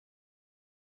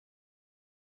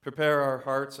Prepare our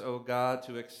hearts, O God,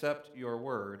 to accept your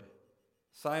word.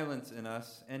 Silence in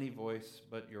us any voice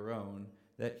but your own,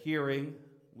 that hearing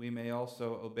we may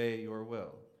also obey your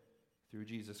will. Through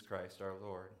Jesus Christ our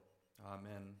Lord.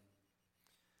 Amen.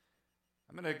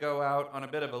 I'm going to go out on a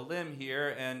bit of a limb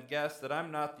here and guess that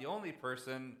I'm not the only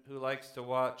person who likes to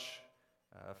watch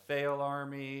Fail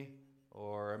Army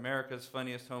or America's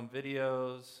Funniest Home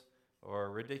Videos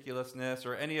or Ridiculousness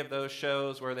or any of those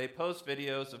shows where they post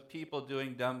videos of people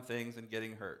doing dumb things and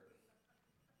getting hurt.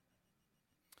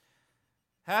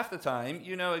 Half the time,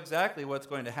 you know exactly what's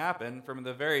going to happen from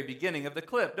the very beginning of the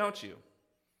clip, don't you?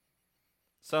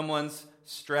 Someone's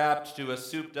strapped to a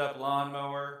souped-up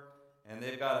lawnmower, and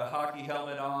they've got a hockey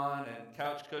helmet on and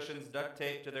couch cushions duct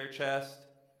taped to their chest.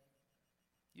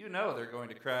 You know they're going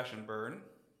to crash and burn.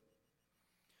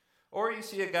 Or you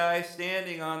see a guy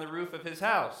standing on the roof of his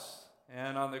house,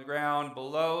 and on the ground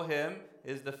below him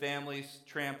is the family's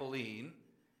trampoline,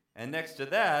 and next to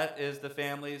that is the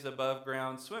family's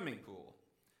above-ground swimming pool.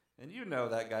 And you know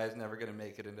that guy's never going to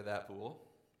make it into that pool.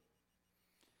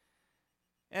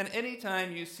 And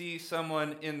anytime you see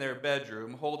someone in their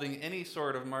bedroom holding any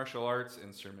sort of martial arts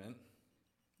instrument,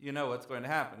 you know what's going to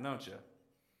happen, don't you?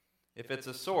 If it's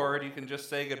a sword, you can just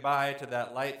say goodbye to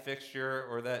that light fixture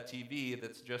or that TV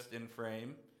that's just in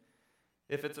frame.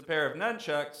 If it's a pair of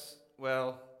nunchucks,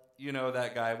 well, you know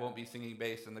that guy won't be singing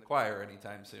bass in the choir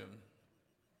anytime soon.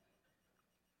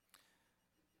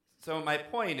 So my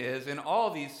point is, in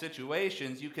all these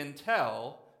situations, you can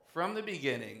tell from the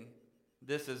beginning,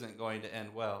 this isn't going to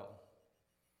end well.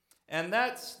 And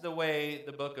that's the way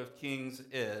the book of Kings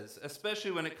is,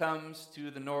 especially when it comes to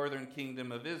the northern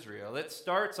kingdom of Israel. It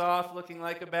starts off looking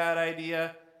like a bad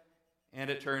idea,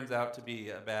 and it turns out to be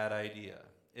a bad idea.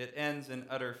 It ends in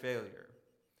utter failure.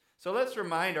 So let's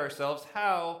remind ourselves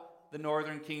how the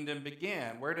northern kingdom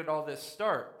began. Where did all this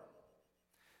start?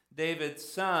 David's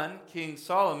son, King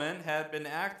Solomon, had been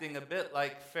acting a bit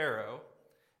like Pharaoh,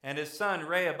 and his son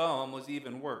Rehoboam was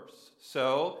even worse.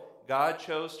 So God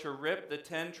chose to rip the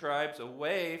 10 tribes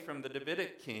away from the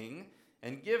Davidic king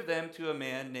and give them to a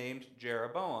man named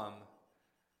Jeroboam.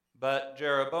 But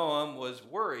Jeroboam was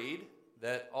worried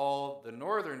that all the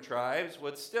northern tribes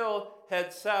would still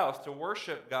head south to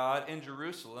worship God in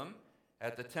Jerusalem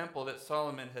at the temple that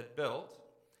Solomon had built.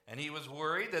 And he was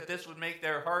worried that this would make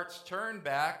their hearts turn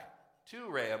back to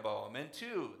Rehoboam and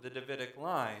to the Davidic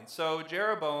line. So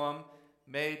Jeroboam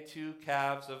made 2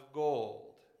 calves of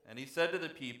gold. And he said to the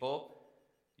people,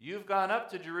 "You've gone up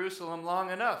to Jerusalem long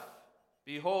enough.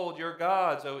 Behold your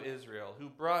gods, O Israel, who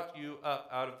brought you up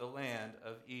out of the land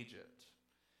of Egypt."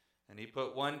 And he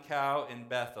put 1 cow in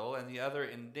Bethel and the other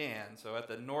in Dan, so at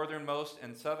the northernmost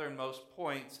and southernmost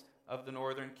points of the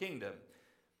northern kingdom.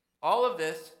 All of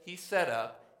this he set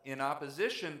up in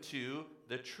opposition to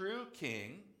the true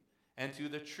king and to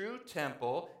the true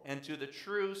temple and to the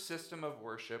true system of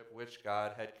worship which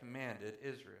God had commanded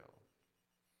Israel.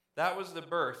 That was the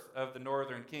birth of the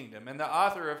northern kingdom. And the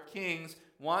author of Kings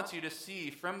wants you to see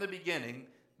from the beginning,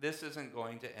 this isn't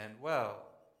going to end well.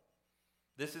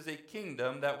 This is a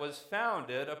kingdom that was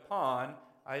founded upon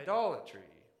idolatry.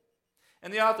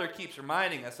 And the author keeps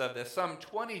reminding us of this some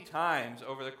 20 times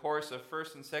over the course of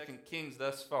 1st and 2nd Kings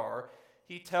thus far.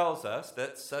 He tells us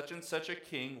that such and such a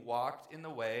king walked in the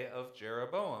way of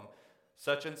Jeroboam.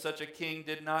 Such and such a king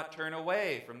did not turn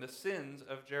away from the sins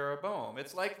of Jeroboam.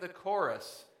 It's like the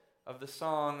chorus of the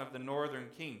song of the northern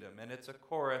kingdom, and it's a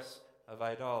chorus of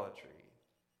idolatry.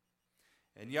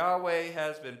 And Yahweh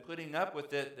has been putting up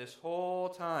with it this whole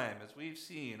time, as we've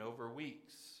seen over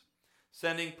weeks,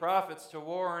 sending prophets to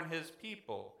warn his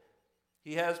people.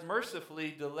 He has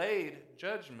mercifully delayed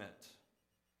judgment.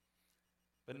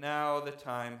 But now the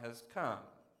time has come.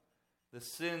 The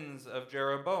sins of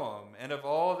Jeroboam and of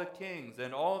all the kings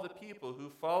and all the people who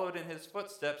followed in his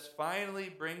footsteps finally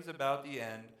brings about the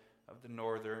end of the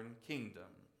northern kingdom.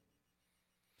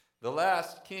 The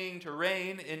last king to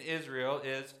reign in Israel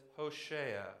is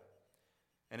Hoshea.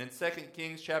 And in 2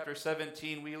 Kings chapter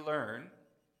 17 we learn,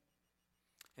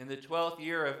 in the 12th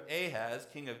year of Ahaz,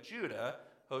 king of Judah,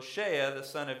 Hoshea, the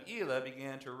son of Elah,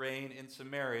 began to reign in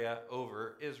Samaria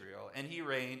over Israel, and he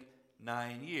reigned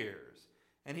 9 years.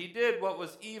 And he did what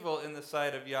was evil in the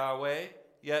sight of Yahweh,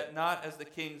 yet not as the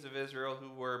kings of Israel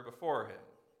who were before him.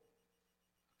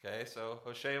 Okay, so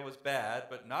Hoshea was bad,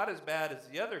 but not as bad as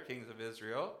the other kings of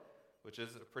Israel, which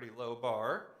is a pretty low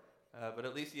bar, but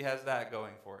at least he has that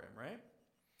going for him, right?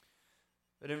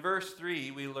 But in verse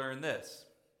 3, we learn this.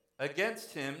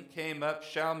 Against him came up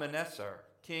Shalmaneser,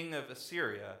 king of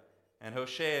Assyria, and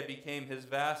Hoshea became his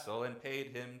vassal and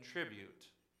paid him tribute.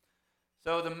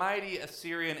 So the mighty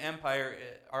Assyrian Empire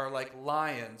are like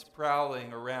lions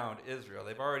prowling around Israel.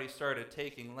 They've already started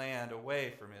taking land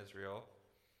away from Israel.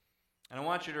 And I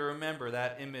want you to remember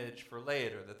that image for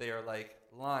later, that they are like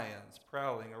lions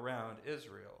prowling around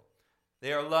Israel.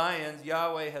 They are lions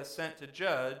Yahweh has sent to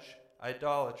judge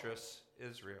idolatrous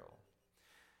Israel.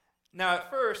 Now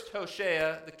at first,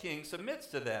 Hoshea, the king, submits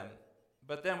to them.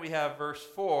 But then we have verse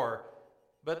 4.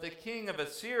 But the king of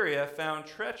Assyria found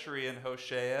treachery in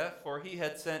Hoshea, for he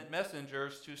had sent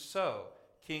messengers to So,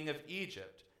 king of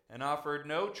Egypt, and offered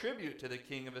no tribute to the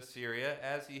king of Assyria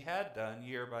as he had done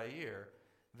year by year.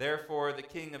 Therefore the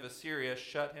king of Assyria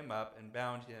shut him up and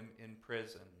bound him in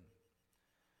prison.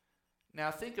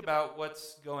 Now think about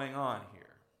what's going on here.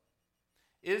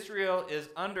 Israel is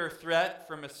under threat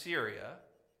from Assyria.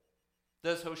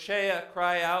 Does Hoshea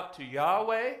cry out to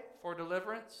Yahweh for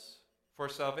deliverance, for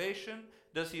salvation?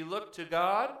 Does he look to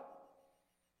God?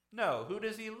 No. Who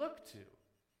does he look to?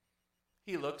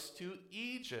 He looks to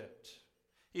Egypt.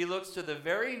 He looks to the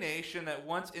very nation that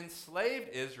once enslaved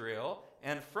Israel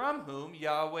and from whom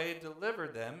Yahweh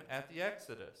delivered them at the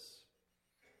Exodus.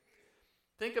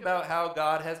 Think about how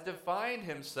God has defined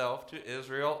himself to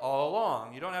Israel all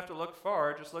along. You don't have to look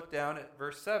far, just look down at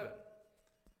verse 7.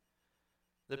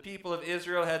 The people of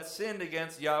Israel had sinned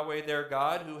against Yahweh their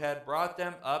God, who had brought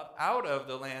them up out of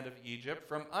the land of Egypt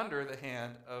from under the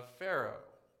hand of Pharaoh.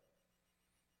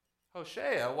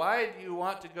 Hoshea, why do you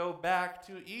want to go back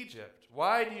to Egypt?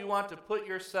 Why do you want to put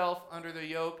yourself under the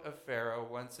yoke of Pharaoh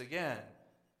once again?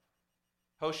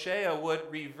 Hoshea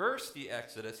would reverse the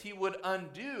Exodus. He would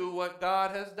undo what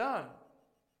God has done.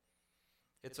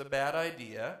 It's a bad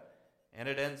idea, and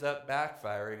it ends up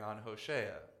backfiring on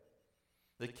Hoshea.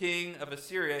 The king of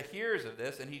Assyria hears of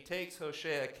this, and he takes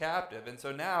Hoshea captive. And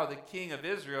so now the king of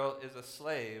Israel is a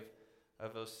slave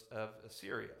of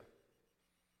Assyria.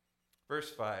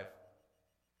 Verse 5.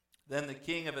 Then the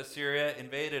king of Assyria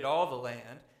invaded all the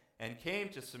land and came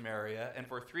to Samaria, and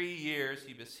for 3 years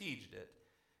he besieged it.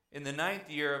 In the 9th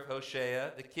year of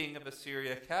Hoshea, the king of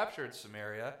Assyria captured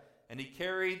Samaria, and he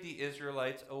carried the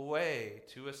Israelites away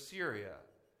to Assyria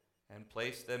and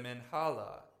placed them in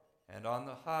Halah and on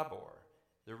the Habor,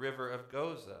 the river of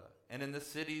Goza, and in the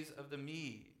cities of the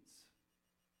Medes.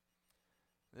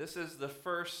 This is the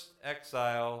first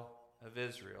exile of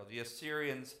Israel. The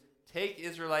Assyrians take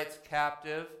Israelites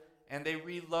captive and they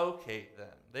relocate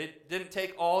them. They didn't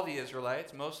take all the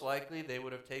Israelites. Most likely they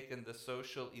would have taken the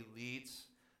social elites,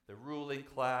 the ruling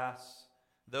class,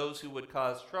 those who would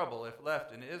cause trouble if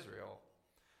left in Israel.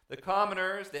 The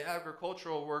commoners, the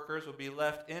agricultural workers, would be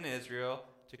left in Israel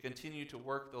to continue to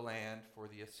work the land for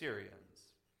the Assyrians.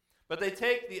 But they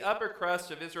take the upper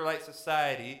crust of Israelite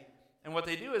society, and what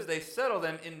they do is they settle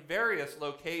them in various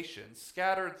locations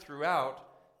scattered throughout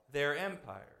their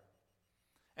empire.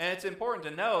 And it's important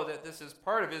to know that this is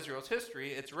part of Israel's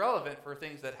history. It's relevant for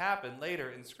things that happen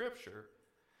later in Scripture.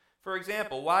 For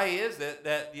example, why is it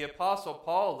that the Apostle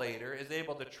Paul later is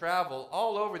able to travel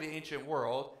all over the ancient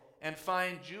world and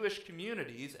find Jewish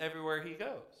communities everywhere he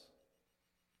goes?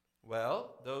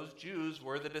 Well, those Jews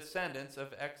were the descendants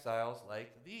of exiles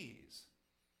like these.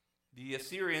 The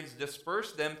Assyrians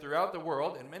dispersed them throughout the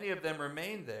world, and many of them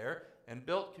remained there and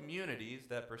built communities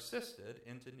that persisted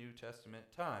into New Testament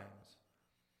times.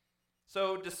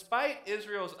 So despite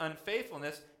Israel's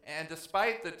unfaithfulness, and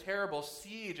despite the terrible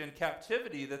siege and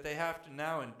captivity that they have to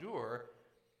now endure,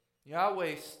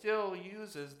 Yahweh still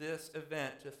uses this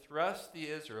event to thrust the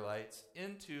Israelites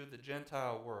into the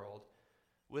Gentile world,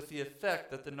 with the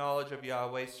effect that the knowledge of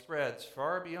Yahweh spreads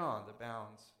far beyond the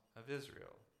bounds of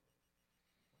Israel.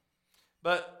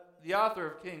 But the author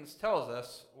of Kings tells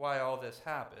us why all this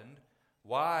happened,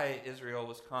 why Israel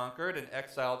was conquered and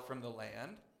exiled from the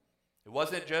land. It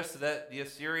wasn't just that the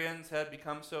Assyrians had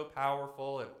become so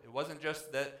powerful. It wasn't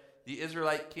just that the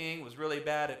Israelite king was really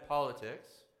bad at politics.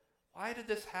 Why did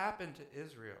this happen to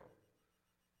Israel?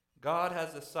 God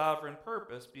has a sovereign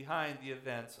purpose behind the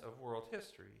events of world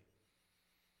history.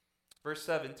 Verse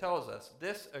 7 tells us,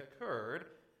 this occurred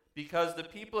because the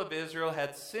people of Israel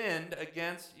had sinned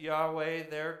against Yahweh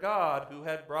their God, who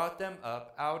had brought them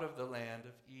up out of the land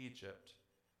of Egypt.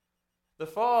 The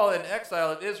fall and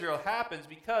exile of Israel happens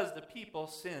because the people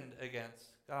sinned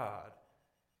against God.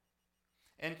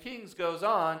 And Kings goes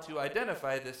on to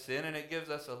identify this sin, and it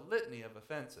gives us a litany of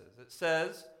offenses. It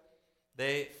says,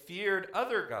 they feared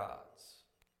other gods.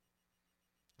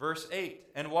 Verse 8,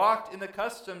 and walked in the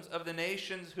customs of the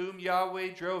nations whom Yahweh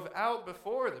drove out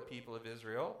before the people of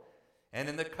Israel, and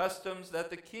in the customs that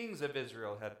the kings of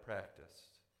Israel had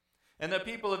practiced. And the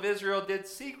people of Israel did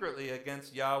secretly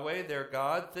against Yahweh their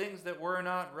God things that were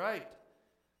not right.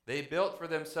 They built for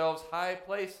themselves high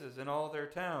places in all their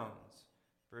towns.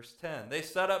 Verse 10, they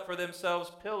set up for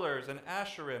themselves pillars and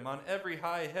asherim on every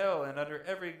high hill and under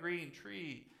every green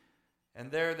tree,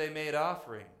 and there they made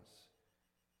offerings.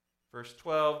 Verse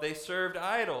 12, they served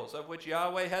idols, of which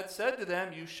Yahweh had said to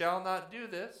them, you shall not do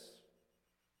this.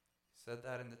 He said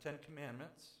that in the Ten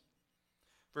Commandments.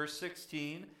 Verse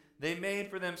 16, they made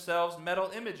for themselves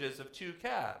metal images of 2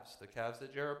 calves, the calves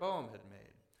that Jeroboam had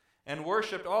made, and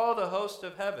worshipped all the host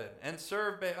of heaven, and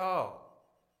served Baal.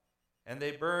 And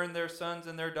they burned their sons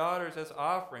and their daughters as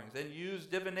offerings, and used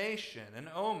divination and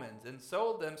omens, and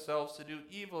sold themselves to do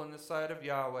evil in the sight of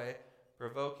Yahweh,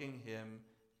 provoking him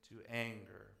to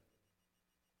anger.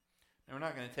 Now, we're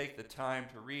not going to take the time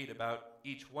to read about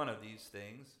each one of these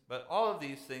things, but all of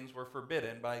these things were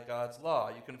forbidden by God's law.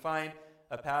 You can find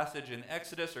a passage in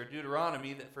Exodus or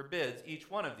Deuteronomy that forbids each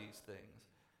one of these things.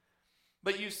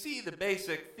 But you see the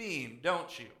basic theme,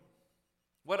 don't you?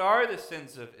 What are the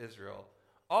sins of Israel?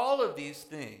 All of these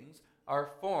things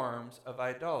are forms of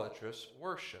idolatrous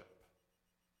worship.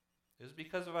 It is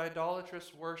because of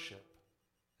idolatrous worship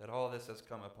that all this has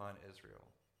come upon Israel.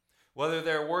 Whether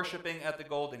they're worshiping at the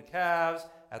golden calves,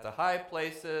 at the high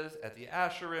places, at the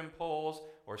Asherim poles,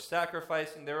 or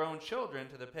sacrificing their own children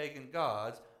to the pagan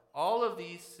gods, all of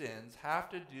these sins have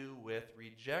to do with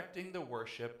rejecting the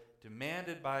worship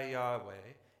demanded by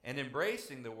Yahweh and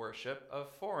embracing the worship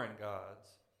of foreign gods.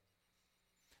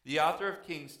 The author of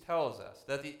Kings tells us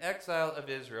that the exile of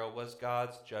Israel was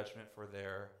God's judgment for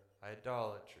their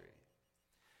idolatry.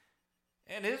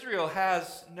 And Israel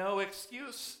has no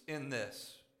excuse in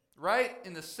this. Right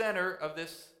in the center of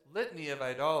this litany of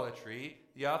idolatry,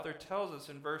 the author tells us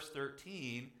in verse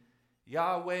 13,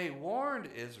 Yahweh warned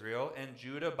Israel and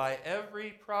Judah by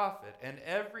every prophet and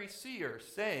every seer,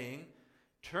 saying,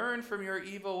 turn from your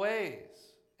evil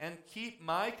ways and keep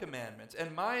my commandments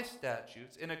and my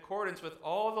statutes in accordance with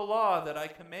all the law that I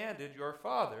commanded your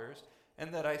fathers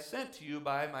and that I sent to you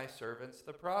by my servants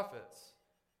the prophets.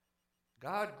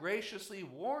 God graciously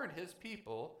warned his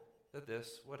people that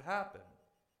this would happen.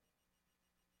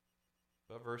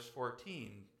 But verse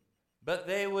 14, but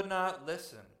they would not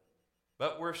listen,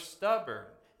 but were stubborn,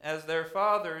 as their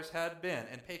fathers had been.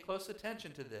 And pay close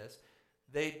attention to this.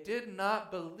 They did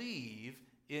not believe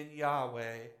in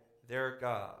Yahweh, their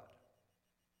God.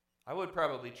 I would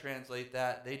probably translate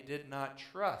that, they did not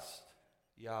trust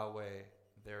Yahweh,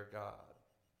 their God.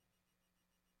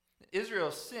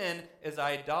 Israel's sin is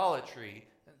idolatry.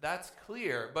 That's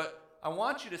clear. But I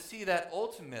want you to see that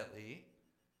ultimately,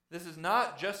 this is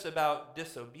not just about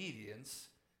disobedience,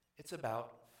 it's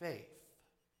about faith.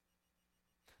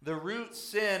 The root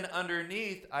sin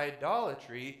underneath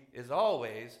idolatry is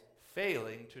always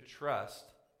failing to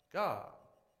trust God.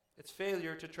 It's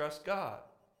failure to trust God.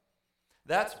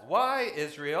 That's why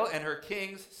Israel and her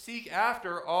kings seek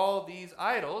after all these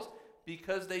idols,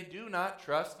 because they do not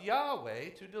trust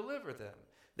Yahweh to deliver them.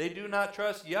 They do not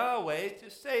trust Yahweh to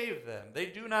save them. They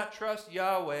do not trust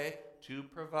Yahweh to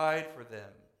provide for them.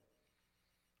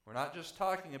 We're not just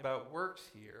talking about works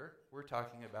here, we're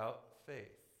talking about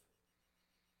faith.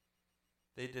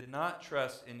 They did not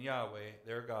trust in Yahweh,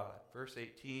 their God. Verse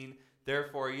 18,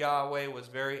 therefore Yahweh was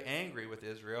very angry with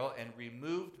Israel and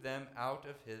removed them out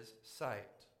of his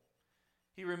sight.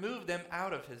 He removed them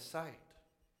out of his sight.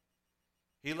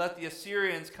 He let the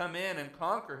Assyrians come in and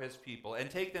conquer his people and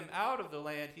take them out of the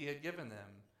land he had given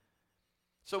them.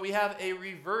 So we have a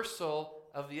reversal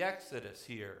of the Exodus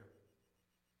here.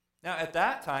 Now at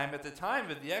that time, at the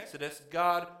time of the Exodus,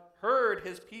 God heard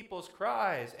his people's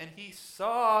cries and he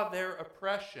saw their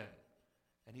oppression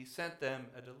and he sent them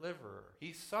a deliverer.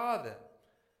 He saw them.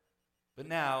 But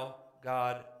now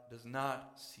God does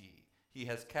not see. He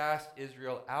has cast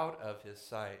Israel out of his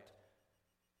sight.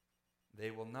 They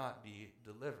will not be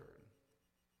delivered.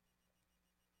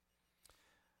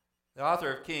 The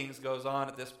author of Kings goes on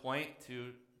at this point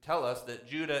to tell us that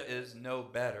Judah is no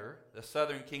better. The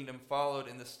southern kingdom followed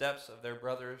in the steps of their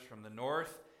brothers from the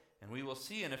north, and we will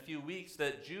see in a few weeks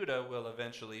that Judah will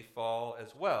eventually fall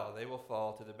as well. They will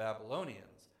fall to the Babylonians.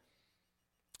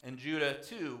 And Judah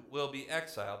too will be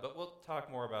exiled, but we'll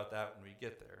talk more about that when we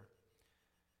get there.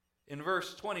 In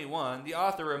verse 21, the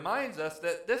author reminds us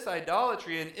that this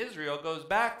idolatry in Israel goes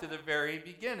back to the very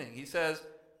beginning. He says,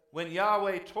 when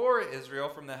Yahweh tore Israel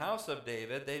from the house of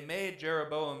David, they made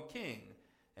Jeroboam king.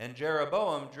 And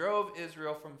Jeroboam drove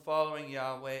Israel from following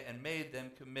Yahweh and made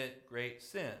them commit great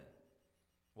sin.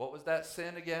 What was that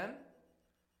sin again?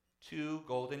 2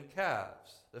 golden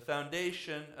calves, the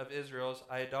foundation of Israel's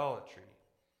idolatry.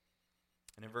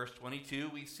 And in verse 22,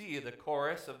 we see the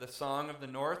chorus of the Song of the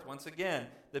North once again.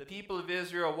 The people of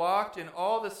Israel walked in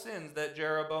all the sins that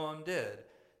Jeroboam did.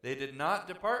 They did not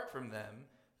depart from them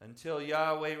until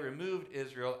Yahweh removed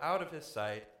Israel out of his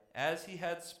sight, as he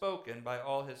had spoken by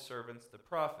all his servants the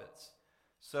prophets.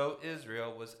 So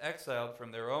Israel was exiled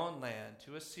from their own land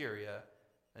to Assyria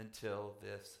until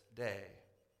this day.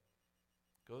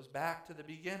 Goes back to the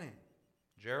beginning.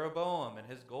 Jeroboam and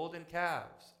his golden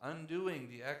calves, undoing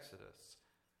the Exodus.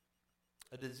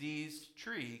 A diseased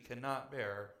tree cannot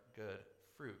bear good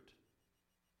fruit.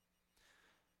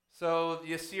 So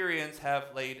the Assyrians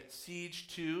have laid siege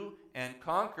to and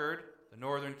conquered the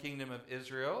northern kingdom of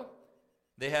Israel.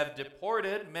 They have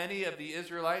deported many of the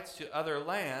Israelites to other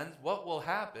lands. What will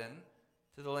happen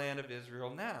to the land of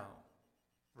Israel now?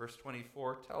 Verse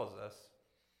 24 tells us,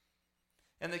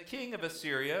 "And the king of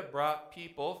Assyria brought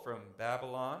people from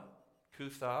Babylon,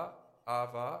 Cuthah,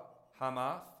 Ava,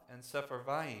 Hamath, and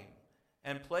Sepharvaim,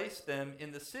 and placed them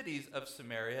in the cities of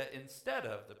Samaria instead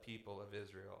of the people of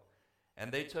Israel.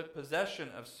 And they took possession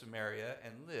of Samaria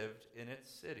and lived in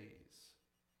its cities."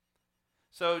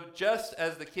 So just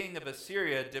as the king of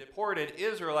Assyria deported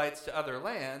Israelites to other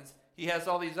lands, he has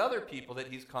all these other people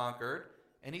that he's conquered,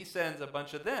 and he sends a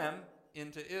bunch of them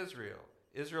into Israel.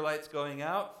 Israelites going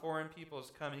out, foreign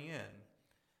peoples coming in.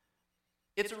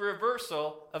 It's a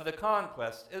reversal of the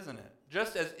conquest, isn't it?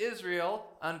 Just as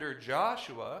Israel under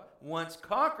Joshua once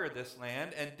conquered this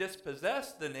land and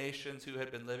dispossessed the nations who had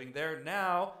been living there,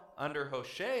 now under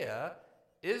Hosea,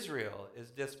 Israel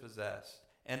is dispossessed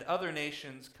and other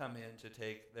nations come in to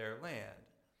take their land.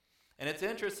 And it's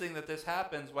interesting that this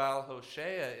happens while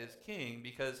Hosea is king,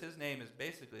 because his name is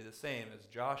basically the same as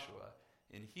Joshua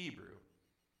in Hebrew.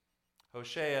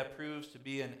 Hosea proves to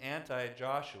be an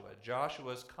anti-Joshua.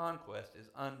 Joshua's conquest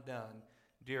is undone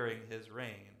during his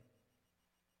reign.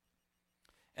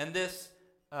 And this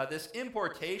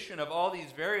importation of all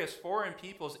these various foreign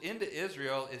peoples into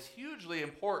Israel is hugely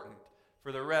important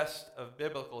for the rest of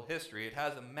biblical history. It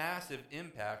has a massive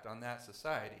impact on that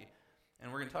society.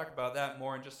 And we're going to talk about that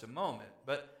more in just a moment.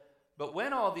 But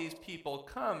when all these people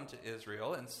come to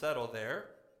Israel and settle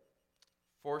there,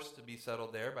 forced to be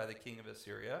settled there by the king of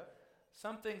Assyria,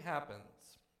 something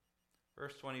happens.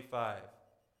 Verse 25.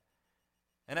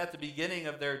 "And at the beginning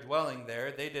of their dwelling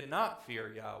there, they did not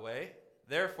fear Yahweh.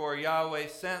 Therefore Yahweh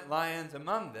sent lions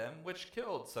among them, which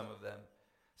killed some of them.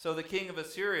 So the king of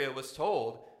Assyria was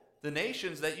told, 'The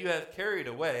nations that you have carried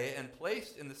away and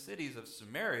placed in the cities of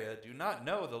Samaria do not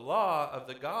know the law of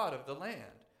the God of the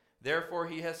land. Therefore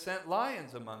he has sent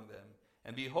lions among them.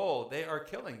 And behold, they are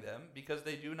killing them, because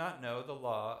they do not know the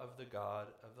law of the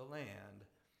God of the land.'"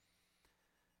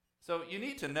 So you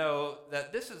need to know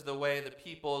that this is the way the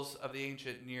peoples of the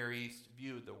ancient Near East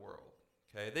viewed the world.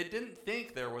 Okay? They didn't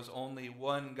think there was only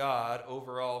one God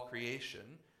over all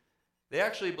creation. They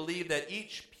actually believed that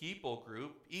each people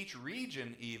group, each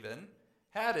region even,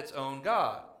 had its own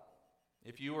God.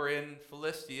 If you were in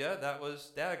Philistia, that was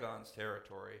Dagon's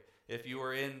territory. If you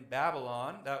were in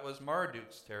Babylon, that was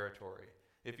Marduk's territory.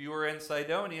 If you were in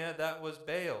Sidonia, that was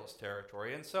Baal's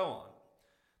territory, and so on.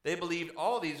 They believed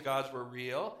all these gods were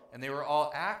real, and they were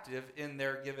all active in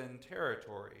their given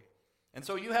territory. And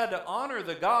so you had to honor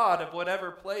the God of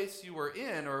whatever place you were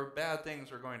in, or bad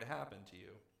things were going to happen to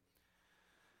you.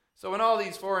 So when all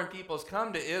these foreign peoples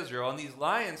come to Israel and these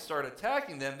lions start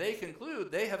attacking them, they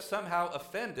conclude they have somehow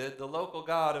offended the local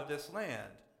God of this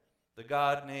land, the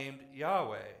God named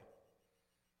Yahweh.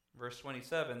 Verse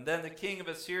 27, "Then the king of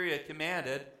Assyria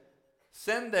commanded,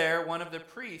 'Send there one of the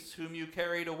priests whom you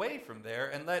carried away from there,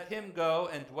 and let him go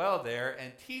and dwell there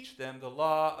and teach them the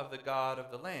law of the God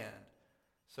of the land.'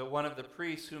 So one of the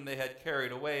priests whom they had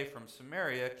carried away from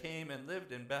Samaria came and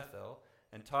lived in Bethel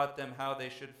and taught them how they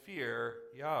should fear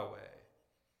Yahweh."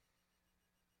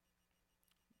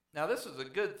 Now this was a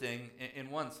good thing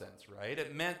in one sense, right?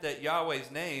 It meant that Yahweh's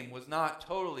name was not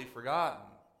totally forgotten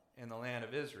in the land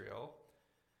of Israel.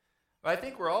 But I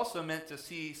think we're also meant to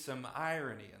see some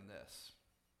irony in this.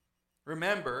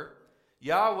 Remember,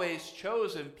 Yahweh's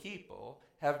chosen people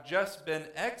have just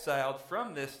been exiled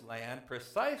from this land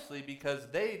precisely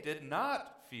because they did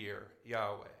not fear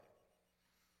Yahweh.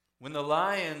 When the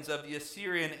lions of the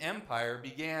Assyrian Empire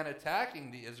began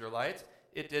attacking the Israelites,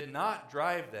 it did not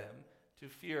drive them to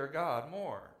fear God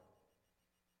more.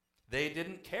 They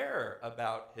didn't care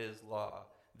about his law.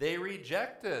 They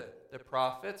rejected the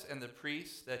prophets and the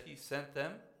priests that he sent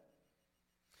them.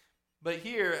 But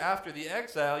here, after the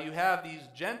exile, you have these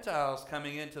Gentiles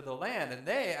coming into the land, and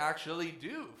they actually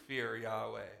do fear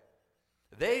Yahweh.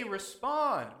 They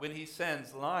respond when he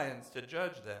sends lions to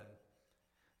judge them.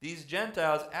 These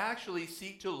Gentiles actually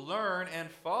seek to learn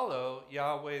and follow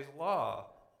Yahweh's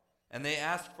law, and they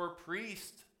ask for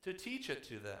priests to teach it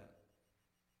to them.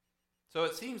 So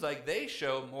it seems like they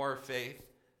show more faith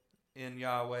in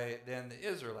Yahweh than the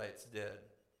Israelites did.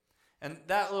 And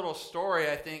that little story,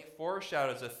 I think,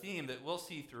 foreshadows a theme that we'll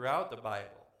see throughout the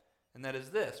Bible. And that is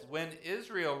this: when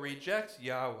Israel rejects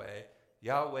Yahweh,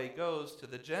 Yahweh goes to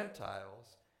the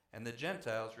Gentiles, and the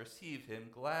Gentiles receive him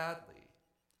gladly.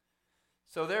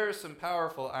 So there is some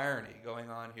powerful irony going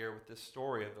on here with this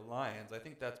story of the lions. I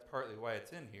think that's partly why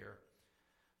it's in here.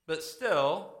 But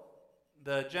still,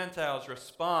 the Gentiles'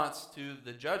 response to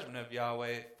the judgment of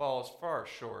Yahweh falls far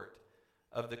short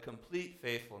of the complete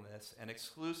faithfulness and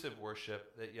exclusive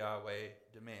worship that Yahweh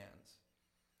demands.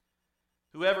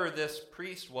 Whoever this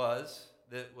priest was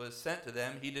that was sent to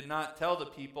them, he did not tell the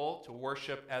people to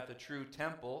worship at the true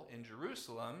temple in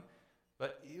Jerusalem,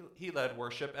 but he led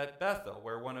worship at Bethel,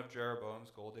 where one of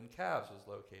Jeroboam's golden calves was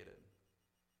located.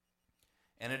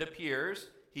 And it appears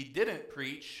he didn't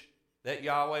preach that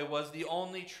Yahweh was the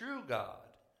only true God,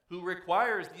 who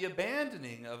requires the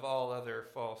abandoning of all other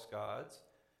false gods.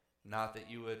 Not that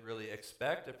you would really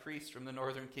expect a priest from the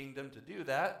northern kingdom to do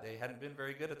that. They hadn't been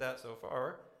very good at that so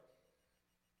far.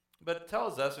 But it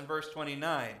tells us in verse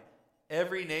 29,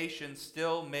 every nation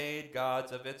still made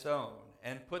gods of its own,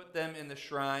 and put them in the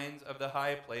shrines of the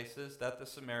high places that the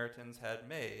Samaritans had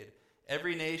made,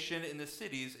 every nation in the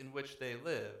cities in which they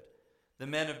lived. The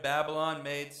men of Babylon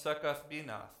made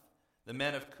Succoth-Benoth. The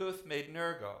men of Cuth made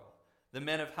Nergal. The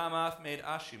men of Hamath made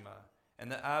Ashima.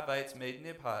 And the Avites made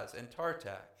Nibhaz and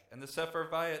Tartak. And the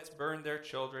Sepharvaites burned their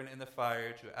children in the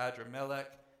fire to Adramelech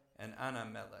and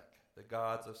Anamelech, the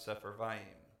gods of Sepharvaim.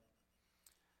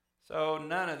 So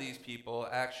none of these people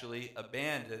actually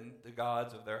abandoned the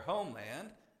gods of their homeland.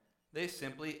 They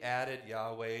simply added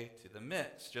Yahweh to the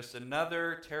mix, just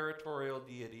another territorial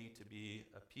deity to be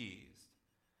appeased.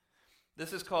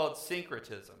 This is called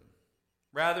syncretism.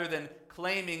 Rather than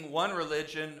claiming one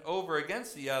religion over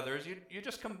against the others, you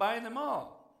just combine them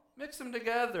all. Mix them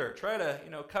together. Try to,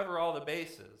 cover all the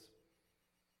bases.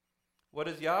 What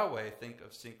does Yahweh think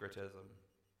of syncretism?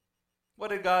 What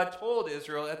did God told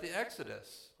Israel at the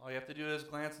Exodus? All you have to do is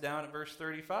glance down at verse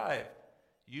 35.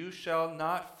 You shall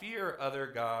not fear other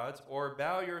gods, or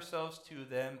bow yourselves to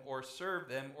them, or serve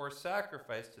them, or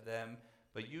sacrifice to them,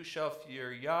 but you shall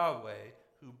fear Yahweh,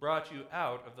 who brought you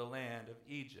out of the land of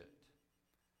Egypt.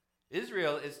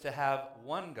 Israel is to have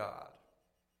one God.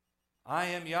 I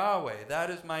am Yahweh, that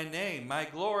is my name. My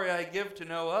glory I give to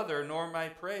no other, nor my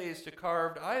praise to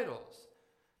carved idols.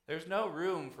 There's no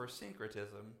room for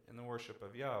syncretism in the worship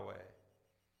of Yahweh.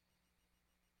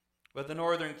 But the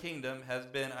northern kingdom has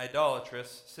been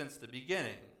idolatrous since the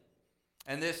beginning.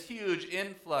 And this huge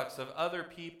influx of other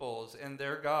peoples and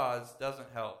their gods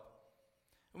doesn't help.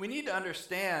 And we need to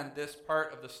understand this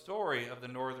part of the story of the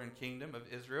northern kingdom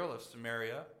of Israel, of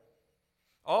Samaria.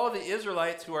 All the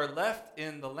Israelites who are left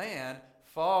in the land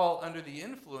fall under the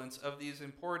influence of these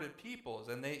imported peoples,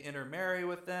 and they intermarry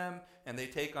with them, and they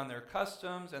take on their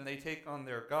customs, and they take on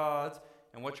their gods,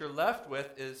 and what you're left with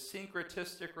is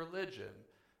syncretistic religion,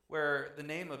 where the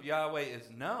name of Yahweh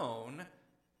is known,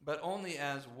 but only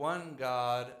as one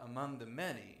God among the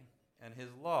many, and his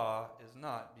law is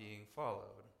not being followed.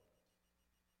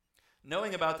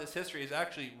 Knowing about this history is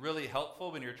actually really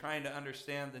helpful when you're trying to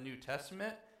understand the New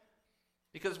Testament,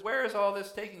 because where is all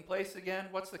this taking place again?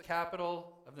 What's the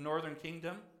capital of the northern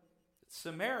kingdom? It's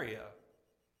Samaria.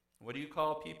 What do you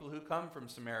call people who come from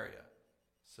Samaria?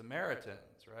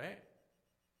 Samaritans, right?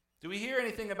 Do we hear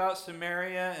anything about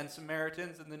Samaria and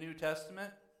Samaritans in the New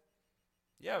Testament?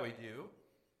 Yeah, we do.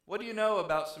 What do you know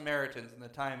about Samaritans in the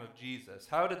time of Jesus?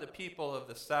 How did the people of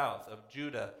the south, of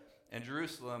Judah and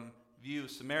Jerusalem, view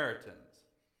Samaritans?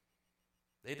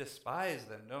 They despise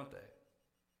them, don't they?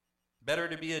 Better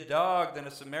to be a dog than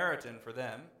a Samaritan for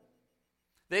them.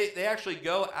 They actually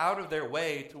go out of their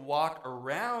way to walk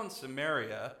around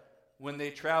Samaria when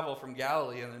they travel from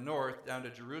Galilee in the north down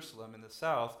to Jerusalem in the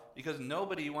south, because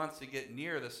nobody wants to get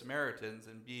near the Samaritans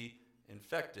and be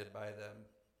infected by them.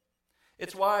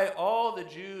 It's why all the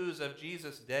Jews of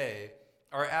Jesus' day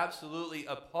are absolutely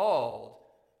appalled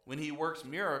when he works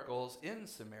miracles in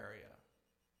Samaria,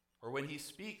 or when he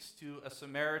speaks to a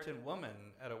Samaritan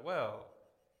woman at a well.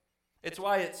 It's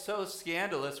why it's so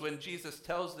scandalous when Jesus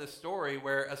tells this story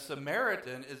where a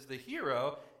Samaritan is the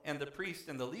hero and the priest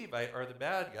and the Levite are the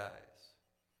bad guys.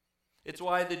 It's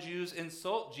why the Jews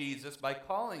insult Jesus by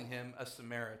calling him a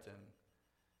Samaritan.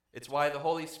 It's why the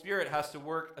Holy Spirit has to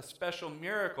work a special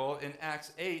miracle in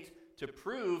Acts 8 to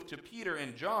prove to Peter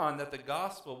and John that the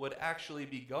gospel would actually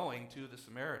be going to the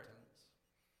Samaritans.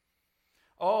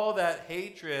 All that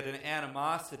hatred and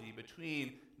animosity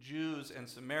between Jews and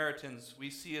Samaritans we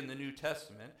see in the New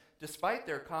Testament, despite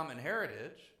their common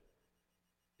heritage,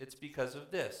 It's because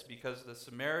of this, because the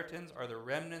Samaritans are the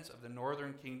remnants of the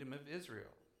northern kingdom of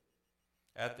Israel.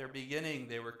 At their beginning,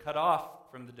 they were cut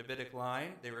off from the Davidic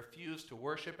line. They refused to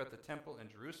worship at the temple in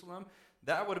Jerusalem.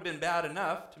 That would have been bad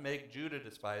enough to make Judah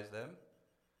despise them.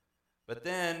 But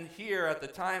then here at the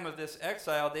time of this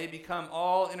exile, they become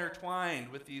all intertwined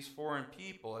with these foreign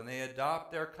people, and they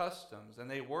adopt their customs,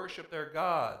 and they worship their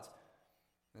gods,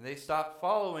 and they stop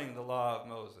following the law of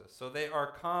Moses. So they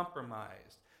are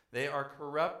compromised. They are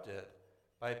corrupted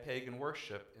by pagan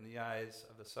worship in the eyes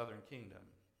of the southern kingdom.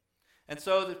 And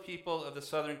so the people of the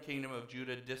southern kingdom of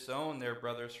Judah disown their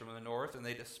brothers from the north, and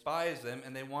they despise them,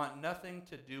 and they want nothing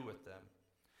to do with them.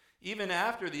 Even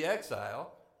after the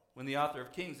exile, when the author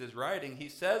of Kings is writing, he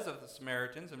says of the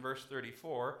Samaritans in verse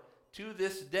 34, "To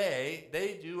this day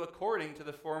they do according to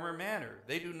the former manner.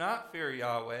 They do not fear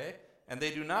Yahweh, and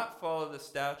they do not follow the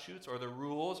statutes or the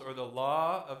rules or the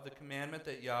law of the commandment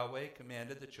that Yahweh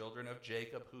commanded the children of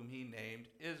Jacob, whom he named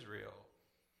Israel."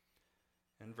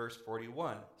 In verse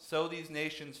 41, "So these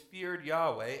nations feared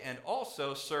Yahweh and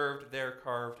also served their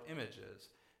carved images,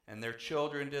 and their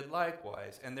children did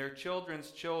likewise, and their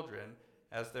children's children,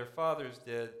 as their fathers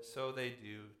did, so they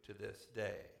do to this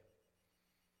day."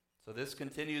 So this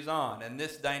continues on, and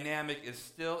this dynamic is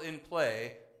still in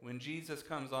play when Jesus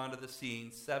comes onto the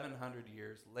scene 700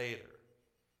 years later.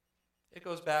 It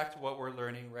goes back to what we're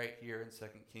learning right here in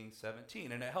 2 Kings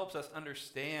 17, and it helps us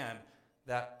understand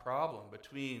that problem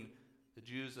between the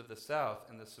Jews of the south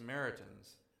and the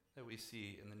Samaritans that we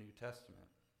see in the New Testament.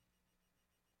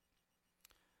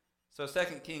 So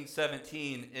 2 Kings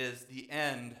 17 is the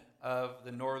end of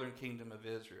the northern kingdom of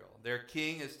Israel. Their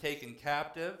king is taken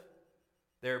captive.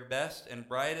 Their best and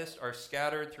brightest are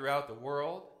scattered throughout the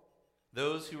world.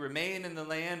 Those who remain in the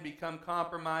land become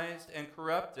compromised and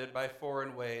corrupted by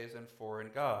foreign ways and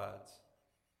foreign gods.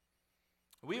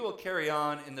 We will carry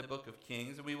on in the book of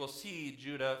Kings, and we will see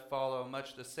Judah follow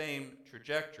much the same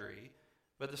trajectory,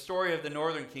 but the story of the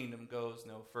northern kingdom goes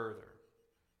no further.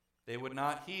 They would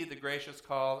not heed the gracious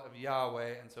call of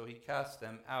Yahweh, and so he cast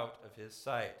them out of his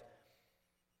sight.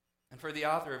 And for the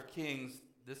author of Kings,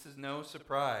 this is no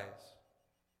surprise.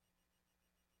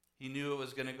 He knew it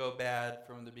was going to go bad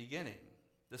from the beginning.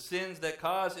 The sins that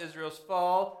caused Israel's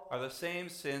fall are the same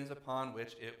sins upon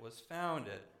which it was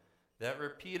founded. That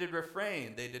repeated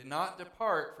refrain, "They did not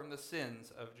depart from the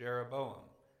sins of Jeroboam."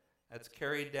 That's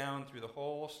carried down through the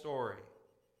whole story.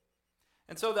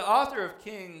 And so the author of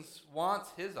Kings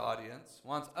wants his audience,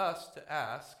 wants us to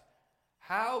ask,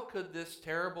 how could this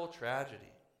terrible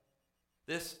tragedy,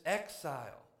 this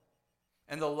exile,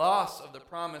 and the loss of the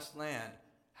promised land,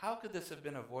 how could this have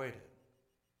been avoided?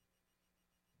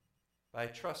 By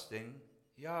trusting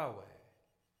Yahweh.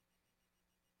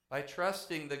 By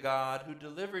trusting the God who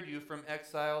delivered you from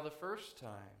exile the first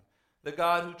time, the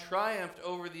God who triumphed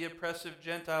over the oppressive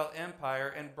Gentile empire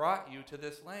and brought you to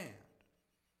this land.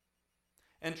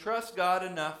 And trust God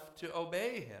enough to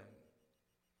obey him.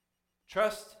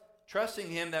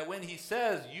 Trusting him that when he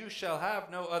says, "You shall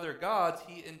have no other gods,"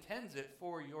 he intends it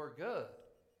for your good.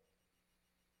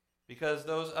 Because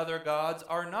those other gods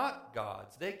are not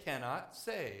gods. They cannot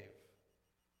save.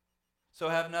 So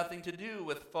have nothing to do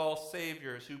with false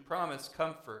saviors who promise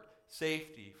comfort,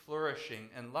 safety,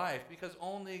 flourishing, and life, because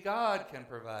only God can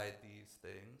provide these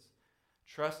things.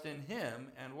 Trust in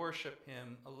him and worship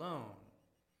him alone.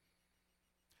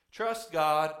 Trust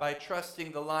God by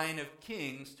trusting the line of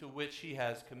kings to which he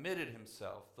has committed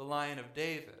himself, the line of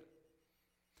David.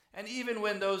 And even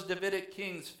when those Davidic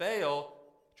kings fail,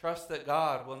 trust that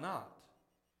God will not.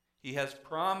 He has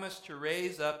promised to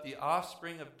raise up the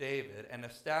offspring of David and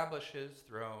establish his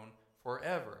throne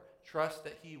forever. Trust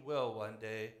that he will one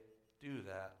day do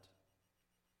that.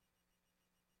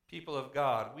 People of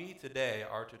God, we today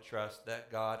are to trust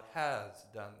that God has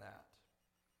done that.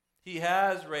 He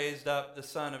has raised up the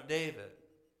son of David.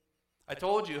 I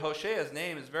told you Hosea's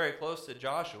name is very close to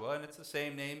Joshua, and it's the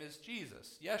same name as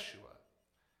Jesus, Yeshua.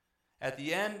 At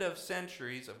the end of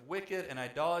centuries of wicked and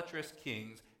idolatrous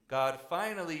kings, God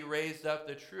finally raised up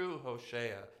the true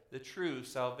Hosea, the true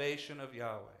salvation of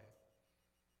Yahweh.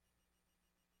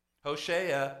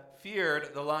 Hosea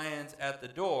feared the lions at the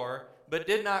door, but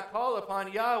did not call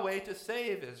upon Yahweh to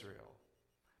save Israel.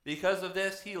 Because of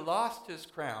this, he lost his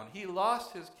crown. He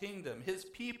lost his kingdom. His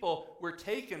people were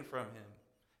taken from him.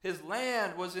 His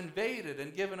land was invaded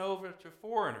and given over to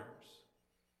foreigners.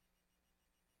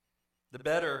 The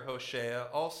better Hosea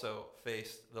also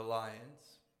faced the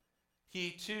lions. He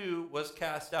too was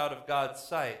cast out of God's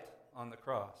sight on the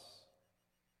cross.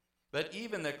 But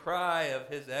even the cry of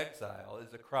his exile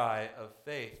is a cry of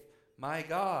faith. My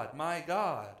God,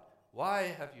 why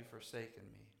have you forsaken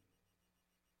me?"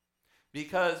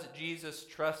 Because Jesus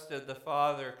trusted the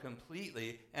Father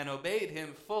completely and obeyed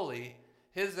him fully,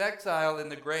 his exile in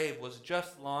the grave was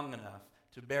just long enough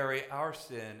to bury our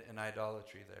sin and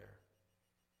idolatry there.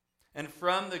 And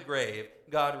from the grave,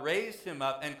 God raised him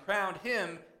up and crowned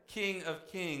him King of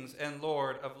kings and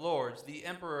Lord of lords, the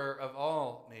Emperor of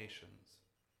all nations.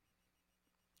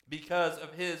 Because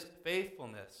of his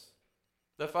faithfulness,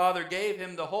 the Father gave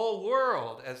him the whole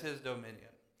world as his dominion,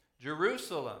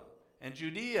 Jerusalem and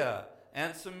Judea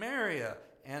and Samaria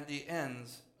and the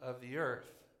ends of the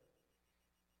earth.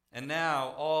 And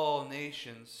now all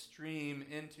nations stream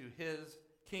into his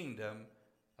kingdom,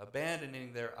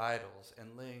 abandoning their idols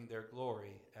and laying their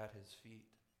glory at his feet.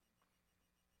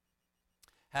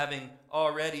 Having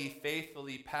already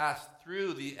faithfully passed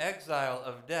through the exile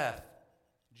of death,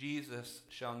 Jesus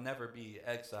shall never be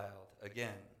exiled again.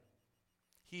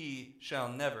 He shall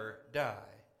never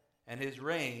die, and his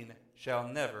reign shall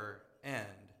never end.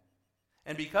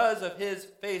 And because of his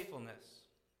faithfulness,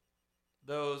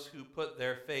 those who put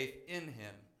their faith in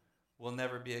him will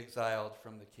never be exiled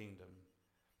from the kingdom,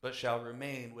 but shall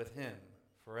remain with him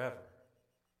forever.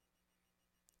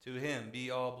 To him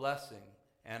be all blessing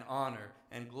and honor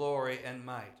and glory and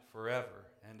might forever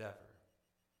and ever.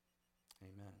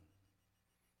 Amen.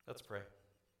 Let's pray.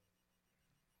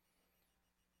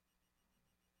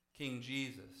 King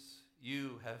Jesus,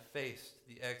 you have faced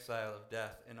the exile of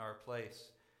death in our place.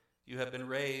 You have been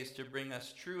raised to bring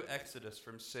us true exodus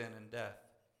from sin and death.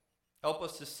 Help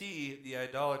us to see the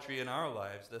idolatry in our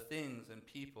lives, the things and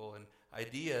people and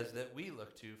ideas that we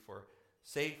look to for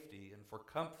safety and for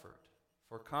comfort,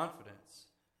 for confidence.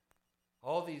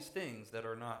 All these things that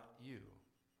are not you.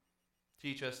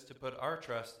 Teach us to put our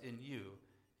trust in you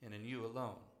and in you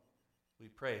alone. We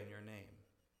pray in your name.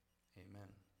 Amen.